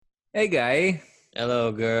Hey, guy.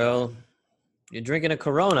 Hello, girl. You're drinking a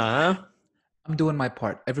Corona, huh? I'm doing my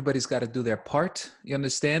part. Everybody's got to do their part. You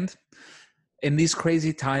understand? In these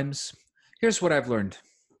crazy times, here's what I've learned.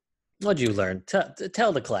 What'd you learn?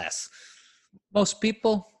 Tell the class. Most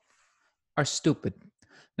people are stupid.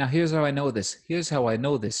 Now, here's how I know this. Here's how I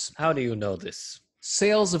know this. How do you know this?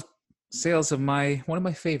 Sales of sales of my one of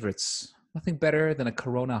my favorites. Nothing better than a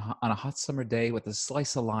Corona on a hot summer day with a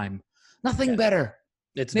slice of lime. Nothing Yes. better.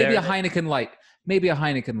 It's Maybe very. a Heineken Light. Maybe a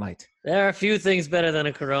Heineken Light. There are a few things better than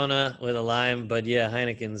a Corona with a lime, but yeah,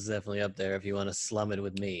 Heineken's definitely up there if you want to slum it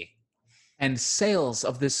with me. And sales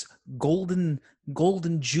of this golden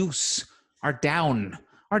juice are down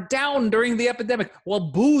during the epidemic, while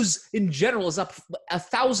booze in general is up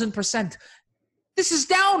 1,000%. This is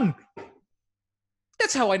down.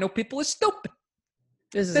 That's how I know people are stupid.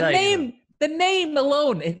 This is the how you know. name the name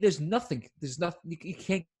alone, there's nothing, you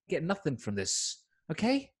can't get nothing from this.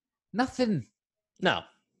 Okay, nothing. No,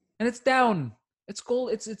 And it's down. It's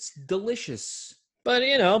gold. It's delicious. but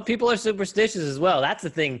people are superstitious as well. That's the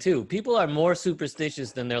thing too. People are more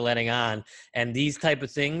superstitious than they're letting on, and these type of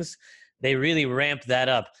things, they really ramp that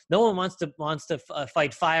up. No one wants to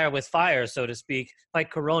fight fire with fire, so to speak. Fight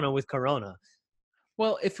Corona with Corona.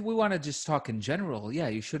 Well, if we want to just talk in general, yeah,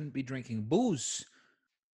 you shouldn't be drinking booze.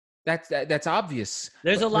 That's obvious.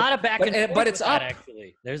 There's a But but lot of back and but forth it's with that, up.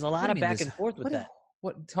 actually. There's a What lot do you of mean back this? and forth with What? that.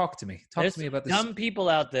 What? Talk to me. Talk There's to me some about this. dumb people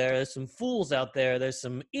out there. There's some fools out there. There's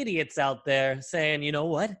some idiots out there saying, you know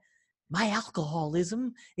what? My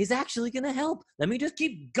alcoholism is actually going to help. Let me just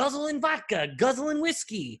keep guzzling vodka, guzzling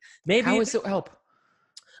whiskey. Maybe How does it help?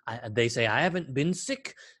 they say I haven't been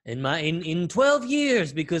sick in 12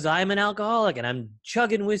 years because I'm an alcoholic and I'm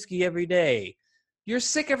chugging whiskey every day. You're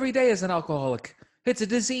sick every day as an alcoholic. It's a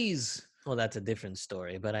disease. Well, that's a different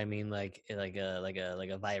story, but I mean like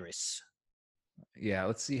a virus. Yeah,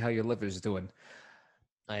 let's see how your liver's doing.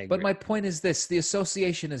 I But agree. my point is this: the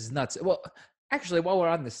association is nuts. Well, actually, while we're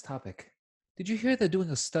on this topic, did you hear they're doing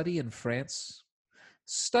a study in France?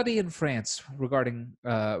 Study in France regarding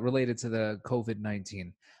related to the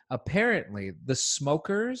COVID-19. Apparently, the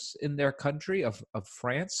smokers in their country of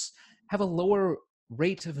France have a lower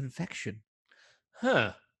rate of infection.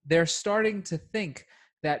 Huh. They're starting to think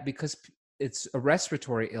that because it's a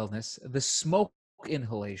respiratory illness, the smoke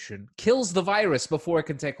inhalation kills the virus before it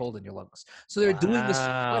can take hold in your lungs. So they're doing a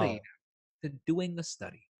study. Wow. They're doing a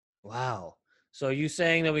study. Wow. So are you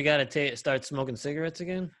saying that we got to start smoking cigarettes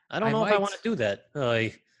again? I don't I know if I want might. to do that.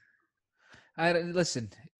 I listen.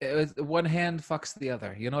 One hand fucks the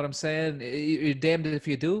other. You know what I'm saying? You're damned if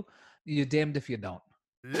you do. You're damned if you don't.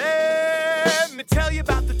 Let me tell you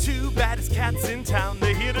about the two baddest cats in town.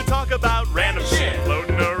 They're here to talk about random shit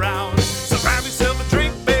floating around. So grab yourself a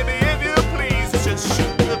drink, baby, if you please. It's just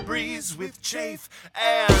shooting the breeze with Chafe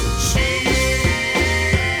and Cheese.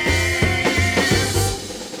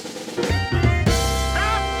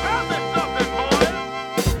 Now tell me something,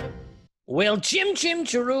 boys. Well, chim chim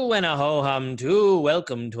chiroo and a ho hum too.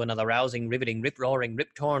 Welcome to another rousing, riveting, rip roaring,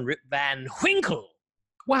 rip torn, rip van winkle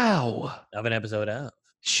Wow. of an episode of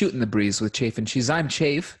Shooting the breeze with Chafe and Cheese. I'm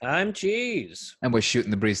Chafe, I'm Cheese. and we're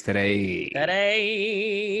shooting the breeze today.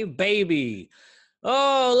 Today, baby.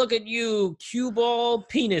 Oh, look at you, cue ball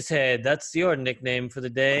penis head. That's your nickname for the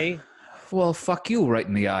day. Well, fuck you right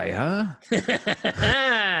in the eye, huh?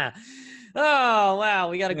 Oh, wow.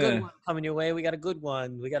 We got a good Yeah. one coming your way. We got a good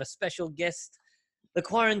one. We got a special guest. The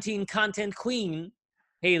quarantine content queen,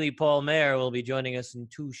 Haley Paul Mayer, will be joining us in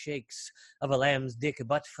 2 shakes of a lamb's dick.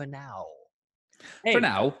 But for now. Hey, For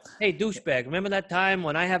now. hey, douchebag, remember that time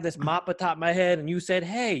when I have this mop atop my head and you said,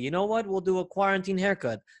 hey, you know what? We'll do a quarantine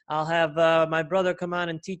haircut. I'll have my brother come on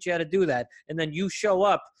and teach you how to do that. And then you show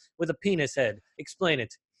up with a penis head. Explain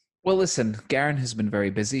it. Well, listen, Garen has been very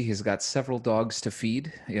busy. He's got several dogs to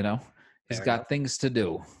feed, you know. He's Fair got enough. things to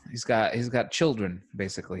do. He's got children,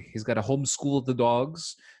 basically. He's got to homeschool the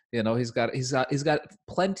dogs. You know, he's got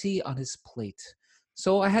plenty on his plate.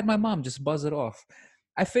 So I had my mom just buzz it off.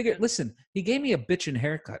 I figured, listen, he gave me a bitchin'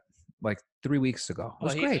 haircut like 3 weeks ago. It Oh,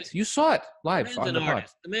 was great. You saw it The live man's on an the pod.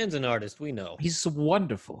 artist. The man's an artist. We know. He's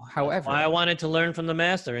wonderful. That's why I However, wanted to learn from the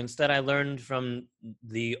master. Instead, I learned from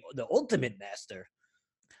the ultimate master.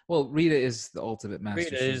 well, Rita is the ultimate master.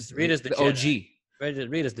 Rita's the the Jedi. OG.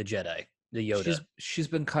 Rita's the Jedi, the Yoda. She's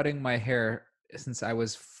been cutting my hair since I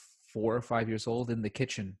was 4 or 5 years old in the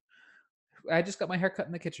kitchen. I just got my hair cut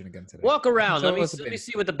in the kitchen again today. Walk around. So Let it me was a let me bit-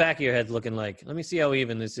 see what the back of your head's looking like. Let me see how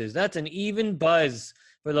even this is. That's an even buzz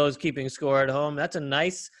for those keeping score at home. That's a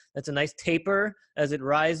nice taper as it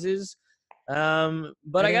rises. But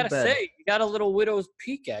It I gotta ain't bad. say, you got a little widow's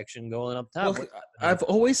peak action going up top. Well, I've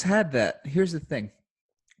always had that. Here's the thing.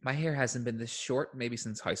 my hair hasn't been this short maybe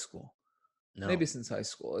since high school. No. Maybe since high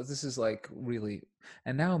school. This is like really,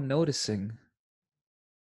 and now I'm noticing.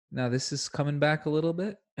 Now this is coming back a little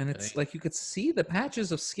bit, and it's Right. like you could see the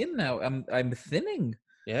patches of skin now. I'm thinning.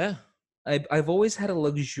 Yeah. I've always had a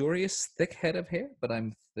luxurious thick head of hair, but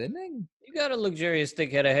I'm thinning. You got a luxurious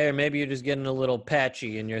thick head of hair. Maybe you're just getting a little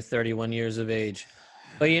patchy in your 31 years of age.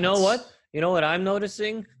 But you know what? You know what I'm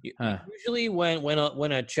noticing? Huh. Usually when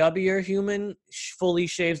a chubbier human fully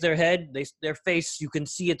shaves their head, their face, you can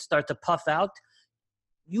see it start to puff out.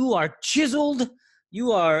 You are chiseled.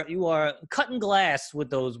 You are cutting glass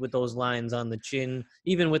with those lines on the chin,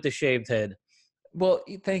 even with the shaved head. Well,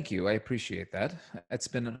 thank you. I appreciate that. It's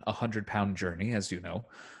been a 100-pound journey, as you know.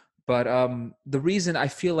 But the reason I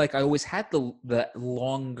feel like I always had the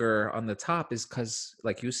longer on the top is because,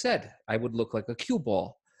 like you said, I would look like a cue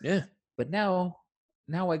ball. Yeah. But now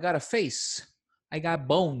I got a face. I got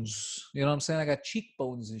bones. You know what I'm saying? I got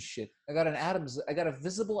cheekbones and shit. I got a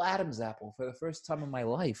visible Adam's apple for the first time in my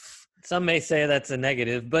life. Some may say that's a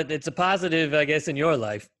negative, but it's a positive, I guess, in your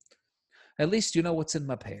life. At least you know what's in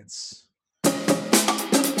my pants.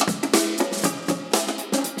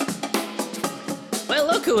 Well,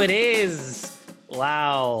 look who it is.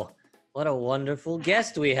 Wow. What a wonderful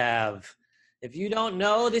guest we have. If you don't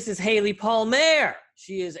know, this is Haley Palmer.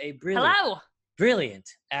 She is a brilliant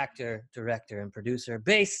actor, director, and producer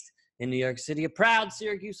based in New York City. A proud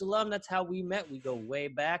Syracuse alum. That's how we met. We go way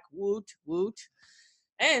back. Woot, woot.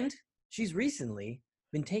 And she's recently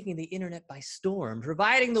been taking the internet by storm,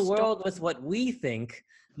 providing the world with what we think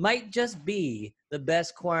might just be the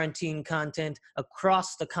best quarantine content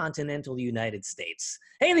across the continental United States.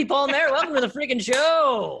 Haley Palmer, welcome to the freaking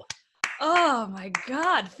show. Oh my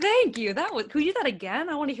God! Thank you. Could you do that again?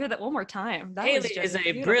 I want to hear that one more time. That was Haley just is a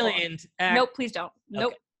beautiful. brilliant actor. Nope, please don't.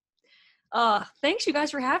 Nope. Okay. Thanks you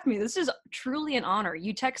guys for having me. This is truly an honor.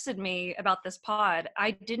 You texted me about this pod.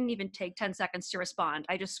 I didn't even take 10 seconds to respond.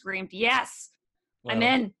 I just screamed, yes, I'm Well,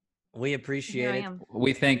 in. We Here appreciate I it. am.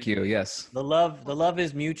 We thank you. Yes. The love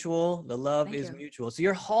is mutual. The love Thank is you. mutual. So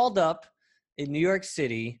you're hauled up in New York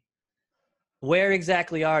City. Where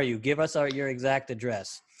exactly are you? Give us your exact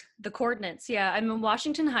address. The coordinates. Yeah, I'm in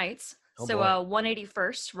Washington Heights. Oh, so boy.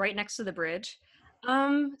 181st, right next to the bridge.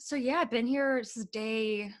 So yeah, I've been here. This is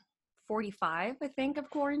day 45, I think, of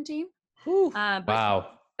quarantine. Whew.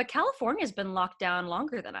 But California's been locked down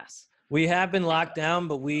longer than us. We have been locked down,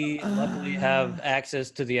 but we luckily have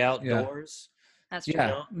access to the outdoors. That's true. You Yeah.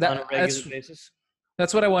 know, on a regular That's basis.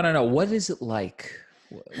 that's what I want to know. What is it like?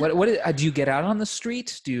 What do you get out on the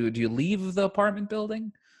street? Do you leave the apartment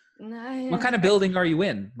building? What kind of building are you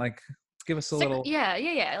in? Like, give us a little. Yeah.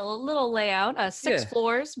 A little layout. 6 Yeah.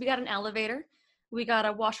 floors. We got an elevator. We got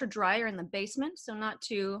a washer dryer in the basement, so not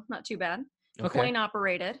too bad. Okay. Coin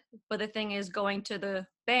operated, but the thing is, going to the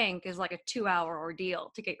bank is like a 2-hour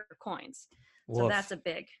ordeal to get your coins. So Woof. that's a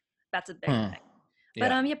big Huh. thing.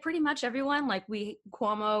 But Yeah. yeah, pretty much everyone, like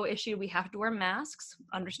Cuomo issued, we have to wear masks.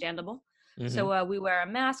 Understandable. Mhm. So we wear a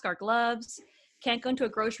mask, our gloves. Can't go into a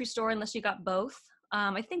grocery store unless you got both.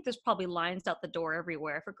 I think there's probably lines out the door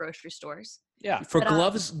everywhere for grocery stores. Yeah. For But,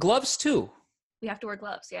 gloves too. We have to wear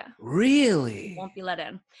gloves, yeah. Really? Won't be let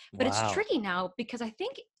in. But Wow. it's tricky now because I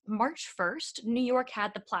think March 1st, New York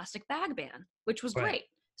had the plastic bag ban, which was Right. great.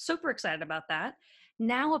 Super excited about that.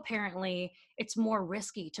 Now, apparently, it's more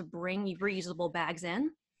risky to bring reusable bags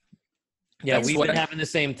in. Yeah, That's we've what been I- having the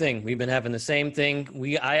same thing. We've been having the same thing.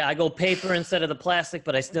 I go paper instead of the plastic,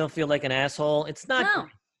 but I still feel like an asshole. It's not No.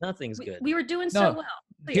 great. Nothing's good. We were doing No. so well.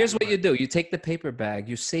 So Here's yeah. what you do. You take the paper bag,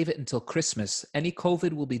 you save it until Christmas. Any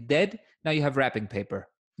COVID will be dead. Now you have wrapping paper.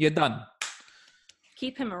 You're done.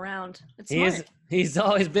 Keep him around. It's He is, smart. he's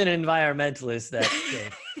always been an environmentalist.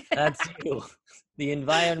 That's you, the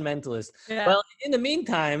environmentalist. Yeah. Well, in the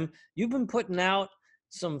meantime, you've been putting out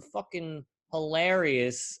some fucking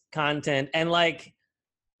hilarious content, and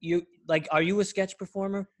are you a sketch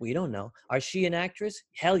performer? We don't know. Are she an actress?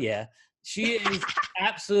 Hell yeah. She is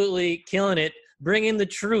absolutely killing it, bringing the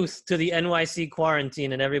truth to the NYC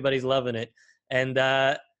quarantine, and everybody's loving it. And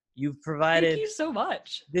you've provided Thank you so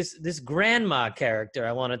much. this grandma character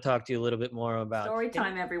I want to talk to you a little bit more about. Story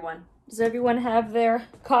time, everyone. Does everyone have their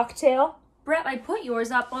cocktail? Brett, I put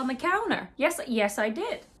yours up on the counter. Yes, I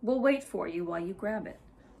did. We'll wait for you while you grab it.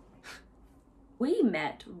 We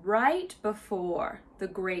met right before the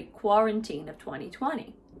great quarantine of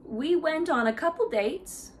 2020. We went on a couple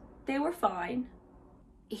dates. They were fine.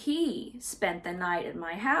 He spent the night at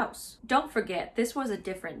my house. Don't forget, this was a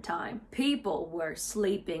different time. People were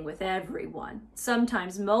sleeping with everyone,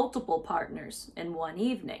 sometimes multiple partners in one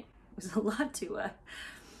evening. It was a lot to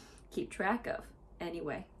keep track of.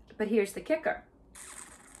 Anyway, but here's the kicker.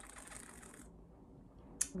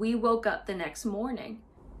 We woke up the next morning.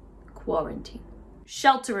 Quarantine.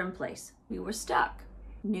 Shelter in place. We were stuck.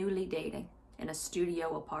 Newly dating. In a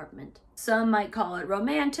studio apartment. Some might call it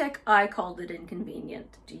romantic. I called it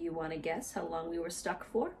inconvenient. Do you want to guess how long we were stuck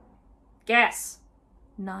for? Guess.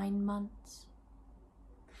 9 months.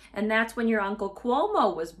 And that's when your Uncle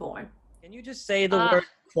Cuomo was born. Can you just say the word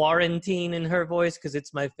quarantine in her voice? Because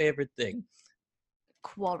it's my favorite thing.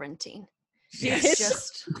 Quarantine. Yes.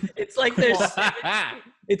 Just It's like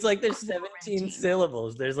there's 17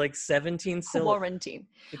 syllables. There's like 17 syllables. quarantine.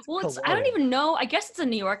 It's Well, I don't even know. I guess it's a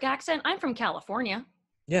New York accent. I'm from California.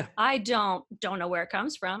 Yeah. I don't know where it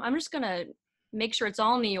comes from. I'm just gonna make sure it's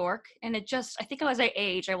all New York. And I think as I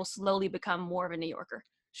age, I will slowly become more of a New Yorker.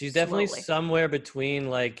 She's definitely Slowly. somewhere between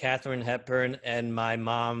like Katharine Hepburn and my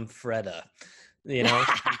mom, Freda. You know,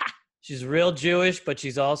 she's real Jewish, but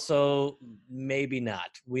she's also maybe not.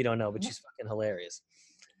 We don't know, but she's fucking hilarious.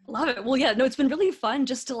 Love it. Well, yeah, no, it's been really fun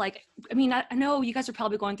just to like, I mean, I know you guys are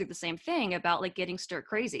probably going through the same thing about like getting stir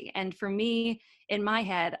crazy. And for me, in my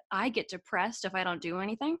head, I get depressed if I don't do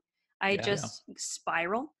anything. I just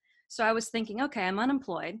spiral. So I was thinking, okay, I'm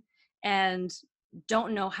unemployed and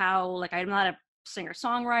don't know how, like, I'm not a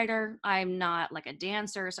singer-songwriter. I'm not like a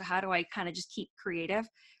dancer. So how do I kind of just keep creative?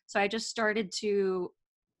 So I just started to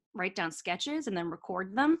write down sketches and then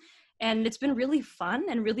record them. And it's been really fun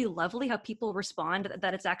and really lovely how people respond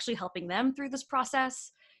that it's actually helping them through this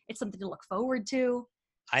process. It's something to look forward to.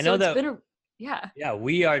 I know that. Yeah.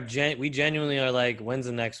 We genuinely are like, when's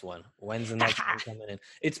the next one? When's the next one coming in?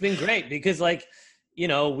 It's been great because like, you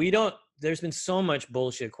know, there's been so much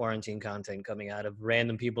bullshit quarantine content coming out of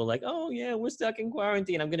random people like, oh yeah, we're stuck in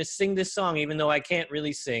quarantine. I'm going to sing this song even though I can't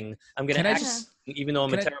really sing. I'm going to act even though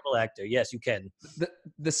I'm a terrible actor. Yes, you can.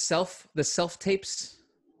 The self tapes.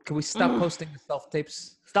 Can we stop posting the self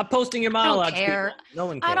tapes? Stop posting your monologues. I don't care. People. No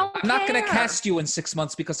one cares. I'm not gonna cast you in 6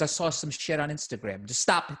 months because I saw some shit on Instagram. Just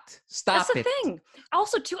stop it. Stop it. That's the thing.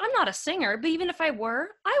 Also, too, I'm not a singer, but even if I were,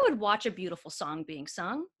 I would watch a beautiful song being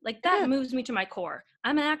sung. Like that moves me to my core.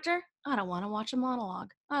 I'm an actor. I don't want to watch a monologue.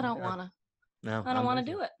 I don't want to. No, I don't want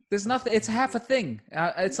to do it. There's nothing. It's half a thing.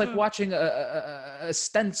 It's like watching a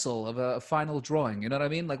stencil of a final drawing. You know what I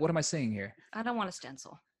mean? Like, what am I saying here? I don't want a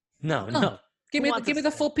stencil. No. Give me the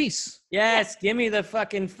full piece. Yes, give me the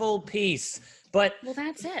fucking full piece. But Well,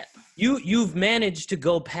 that's it. you've managed to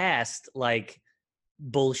go past like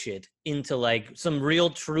bullshit into like some real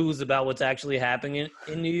truths about what's actually happening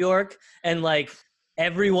in New York, and like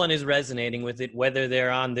everyone is resonating with it, whether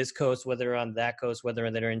they're on this coast, whether they're on that coast, whether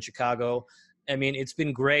they're in Chicago. I mean, it's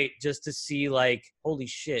been great just to see like, holy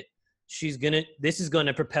shit, this is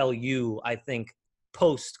gonna propel you, I think,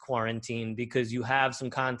 post quarantine, because you have some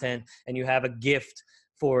content and you have a gift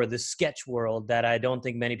for the sketch world that I don't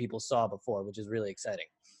think many people saw before, which is really exciting.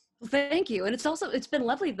 Well, thank you. And it's been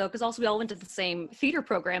lovely though, because also we all went to the same theater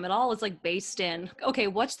program. It all is like based in, okay,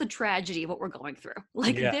 what's the tragedy of what we're going through?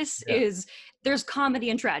 Like there's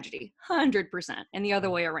comedy and tragedy, 100%, and the other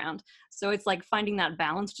way around. So it's like finding that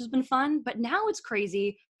balance, which has been fun. But now it's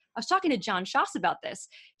crazy. I was talking to John Schoss about this.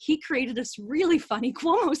 He created this really funny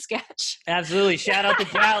Cuomo sketch. Absolutely. Shout out to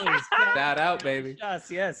Jollies. Shout out, baby.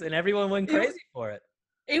 Schoss, yes. And everyone went crazy for it.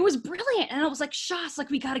 It was brilliant. And I was like, Schoss, like,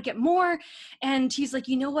 we got to get more. And he's like,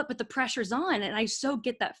 you know what? But the pressure's on. And I so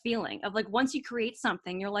get that feeling of like, once you create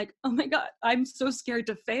something, you're like, oh my God, I'm so scared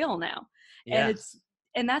to fail now. Yeah.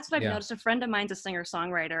 And that's what I've noticed. A friend of mine's a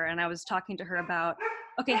singer-songwriter. And I was talking to her about,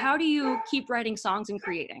 okay, how do you keep writing songs and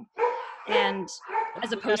creating? And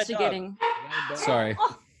as opposed to getting... Sorry.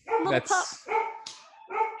 Oh, little pup.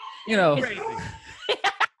 You know,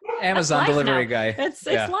 Amazon life delivery now. guy. It's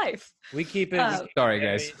life. We keep it. Sorry,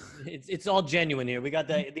 guys. It's all genuine here. We got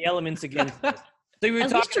the elements against us. So we were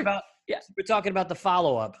At least talking about. yeah. We're talking about the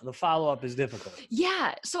follow-up. The follow-up is difficult.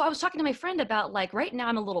 Yeah. So I was talking to my friend about like right now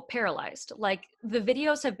I'm a little paralyzed. Like the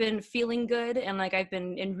videos have been feeling good and like I've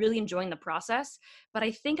been really enjoying the process, but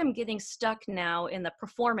I think I'm getting stuck now in the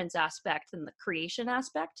performance aspect and the creation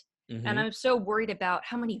aspect. Mm-hmm. And I'm so worried about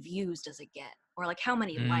how many views does it get or like how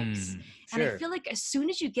many likes. And I feel like as soon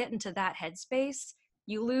as you get into that headspace,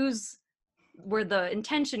 you lose where the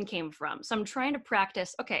intention came from. So I'm trying to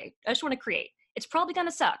practice, okay, I just want to create. It's probably going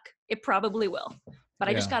to suck. It probably will, but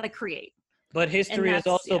I just got to create. But history has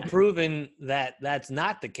also yeah. proven that that's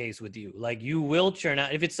not the case with you. Like you will churn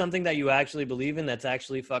out. If it's something that you actually believe in, that's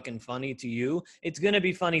actually fucking funny to you, it's going to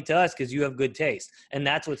be funny to us because you have good taste. And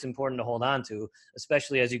that's what's important to hold on to,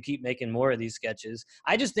 especially as you keep making more of these sketches.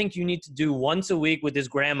 I just think you need to do once a week with this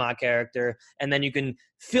grandma character, and then you can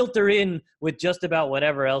filter in with just about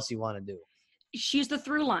whatever else you want to do. She's the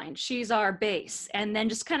through line. She's our base. And then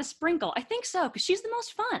just kind of sprinkle. I think so, because she's the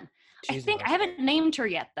most fun. I think I haven't named her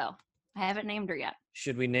yet, though. I haven't named her yet.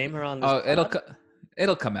 Should we name her on this? Oh, pod?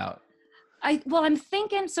 it'll come out. I'm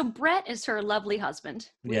thinking. So Brett is her lovely husband.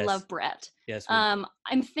 We Yes. love Brett. Yes. I'm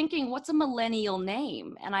thinking, what's a millennial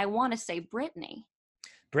name? And I want to say Brittany.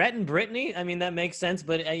 Brett and Brittany. I mean, that makes sense,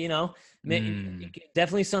 but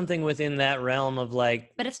definitely something within that realm of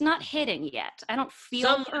like But it's not hitting yet. I don't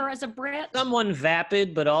feel her as a Brit. someone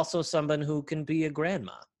vapid, but also someone who can be a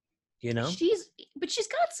grandma. You know. She's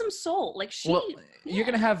got some soul. Like You're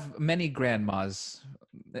gonna have many grandmas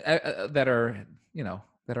that are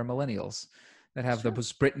millennials that have the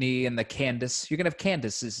Brittany and the Candace. You're gonna have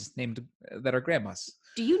Candaces named that are grandmas.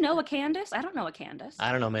 Do you know a Candace? I don't know a Candace.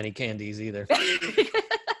 I don't know many Candies either.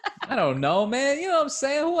 I don't know, man. You know what I'm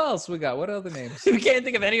saying? Who else we got? What other names? We can't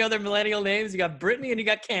think of any other millennial names. You got Brittany and you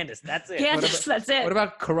got Candace. That's it. Candace, that's it. What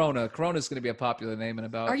about Corona? Corona's going to be a popular name in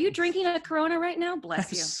about. Are you drinking a Corona right now?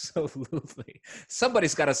 Bless you. Absolutely.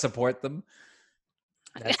 Somebody's got to support them.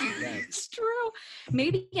 It's true.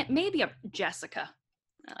 Maybe a Jessica.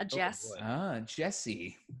 A Jess. boy.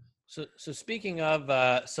 Jesse. So speaking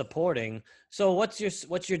of supporting, so what's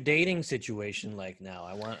your dating situation like now?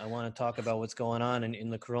 I want to talk about what's going on in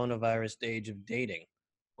the coronavirus age of dating.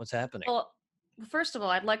 What's happening? Well, first of all,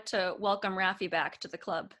 I'd like to welcome Rafi back to the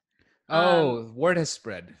club. Word has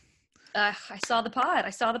spread. I saw the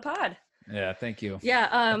pod. Yeah, thank you.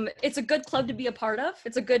 Yeah, it's a good club to be a part of.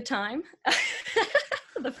 It's a good time.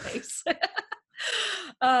 The face.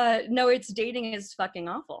 No, it's dating is fucking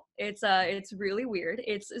awful. It's really weird.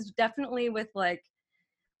 It's definitely with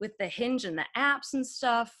the Hinge and the apps and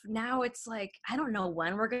stuff. Now it's like, I don't know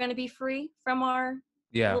when we're going to be free from our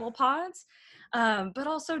little pods. But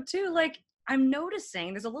also too, like, I'm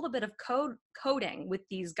noticing there's a little bit of coding with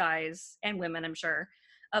these guys and women, I'm sure,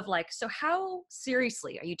 of like, so how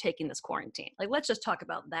seriously are you taking this quarantine? Like, let's just talk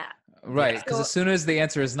about that. Right, because as soon as the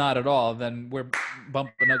answer is not at all, then we're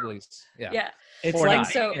bumping uglies. Yeah. It's Or like not.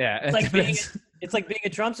 so. Yeah. it's like being a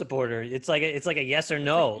Trump supporter. It's like a yes or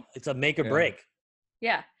no. It's a make or break.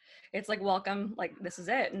 Yeah. It's like, welcome, like, this is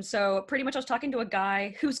it. And so pretty much I was talking to a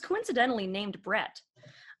guy who's coincidentally named Brett.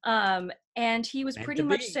 And he was pretty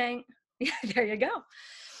much saying, there you go.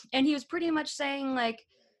 And he was pretty much saying like,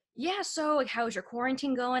 yeah, so like, how's your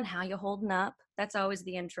quarantine going? How you holding up? That's always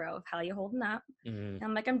the intro of how you holding up. Mm-hmm. And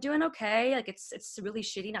I'm like, I'm doing okay. Like, it's really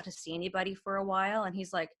shitty not to see anybody for a while. And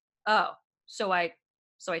he's like, oh, so I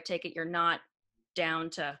take it you're not down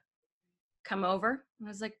to come over? And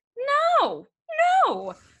I was like, no.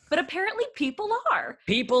 But apparently people are.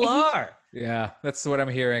 People are. Yeah, that's what I'm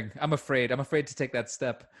hearing. I'm afraid to take that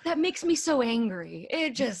step. That makes me so angry.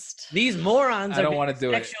 It just... These morons I don't are want to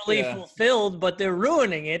do sexually it. Yeah. fulfilled, but they're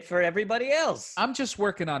ruining it for everybody else. I'm just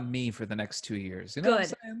working on me for the next 2 years. You know what I'm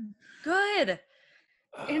saying? Good.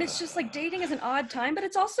 And it's just like dating is an odd time, but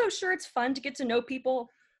it's also sure it's fun to get to know people.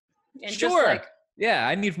 And Sure. Just like, yeah,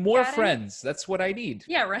 I need more Got it? friends. That's what I need.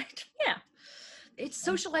 yeah, right. Yeah. It's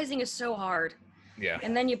socializing is so hard. Yeah.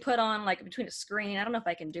 And then you put on like between a screen. I don't know if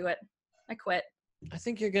I can do it. I quit. I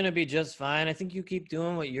think you're gonna be just fine. I think you keep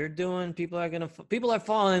doing what you're doing. People are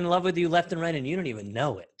falling in love with you left and right, and you don't even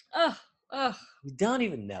know it. Ugh. You don't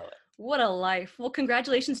even know it. What a life. Well,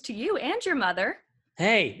 congratulations to you and your mother.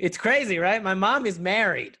 Hey, it's crazy, right? My mom is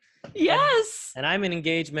married, Yes. and I'm an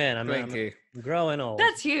engaged man. I'm Frankie. growing old.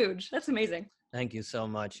 That's huge. That's amazing. Thank you so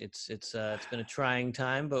much. It's been a trying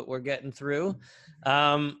time, but we're getting through.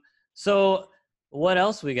 So what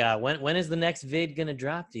else we got? When is the next vid gonna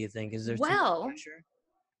drop? Do you think? Is there too much Well, pressure?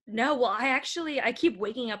 no, well, I keep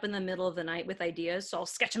waking up in the middle of the night with ideas, so I'll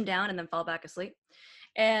sketch them down and then fall back asleep.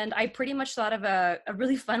 And I pretty much thought of a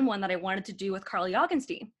really fun one that I wanted to do with Carly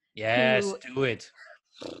Augenstein. Yes, who- do it.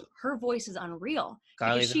 Her voice is unreal.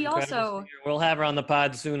 Carly's she an incredible also singer. We'll have her on the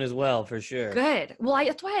pod soon as well, for sure. good. Well,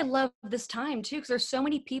 that's why I love this time too, because there's so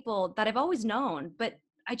many people that I've always known, but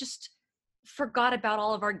I just forgot about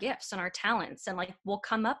all of our gifts and our talents, and like we'll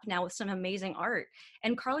come up now with some amazing art.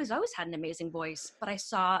 And Carly's always had an amazing voice, but I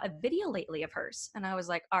saw a video lately of hers, and I was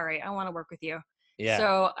like, all right, I want to work with you. Yeah.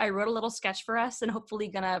 So I wrote a little sketch for us, and hopefully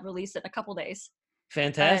gonna release it in a couple days.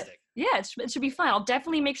 Fantastic. Yeah, it should be fun. I'll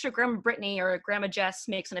definitely make sure Grandma Brittany or Grandma Jess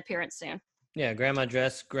makes an appearance soon. Yeah, Grandma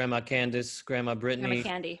Jess, Grandma Candace, Grandma Brittany. Grandma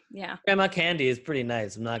Candy, yeah, Grandma Candy is pretty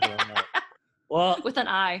nice. I'm not gonna lie. Well, with an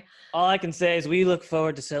eye. all I can say is we look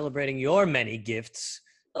forward to celebrating your many gifts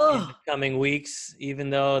in the coming weeks. Even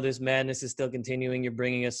though this madness is still continuing, you're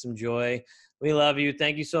bringing us some joy. We love you.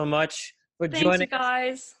 Thank you so much for Thanks, joining you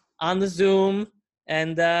guys. on the Zoom.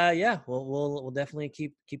 And yeah, we'll definitely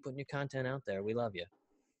keep putting your content out there. We love you.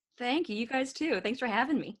 Thank you. You guys too. Thanks for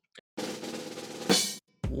having me.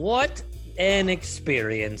 What an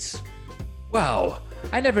experience. Wow.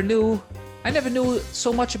 I never knew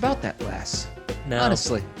so much about that lass. No.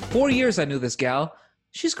 Honestly, 4 years I knew this gal.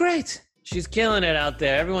 She's great. She's killing it out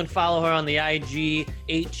there. Everyone follow her on the IG,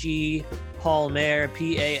 HE Palmaer,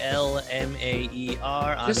 Palmaer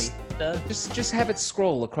on Just- Insta. Just have it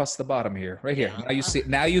scroll across the bottom here, right here. Yeah. Now you see it.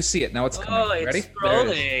 Now you see it. Now it's coming. Oh, it's Ready? There it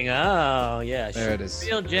is. scrolling. Oh, yeah. There it is.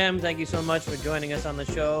 Real Gem, thank you so much for joining us on the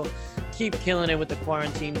show. Keep killing it with the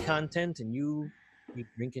quarantine content, and you keep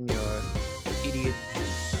drinking your idiot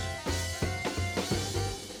juice.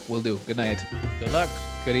 Will do. Good night. Good luck.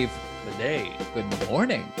 Good eve. Good day. Good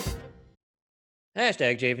morning.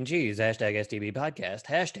 Hashtag Jave and Cheese. Hashtag STB Podcast.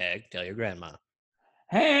 Hashtag Tell Your Grandma.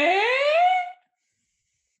 Hey.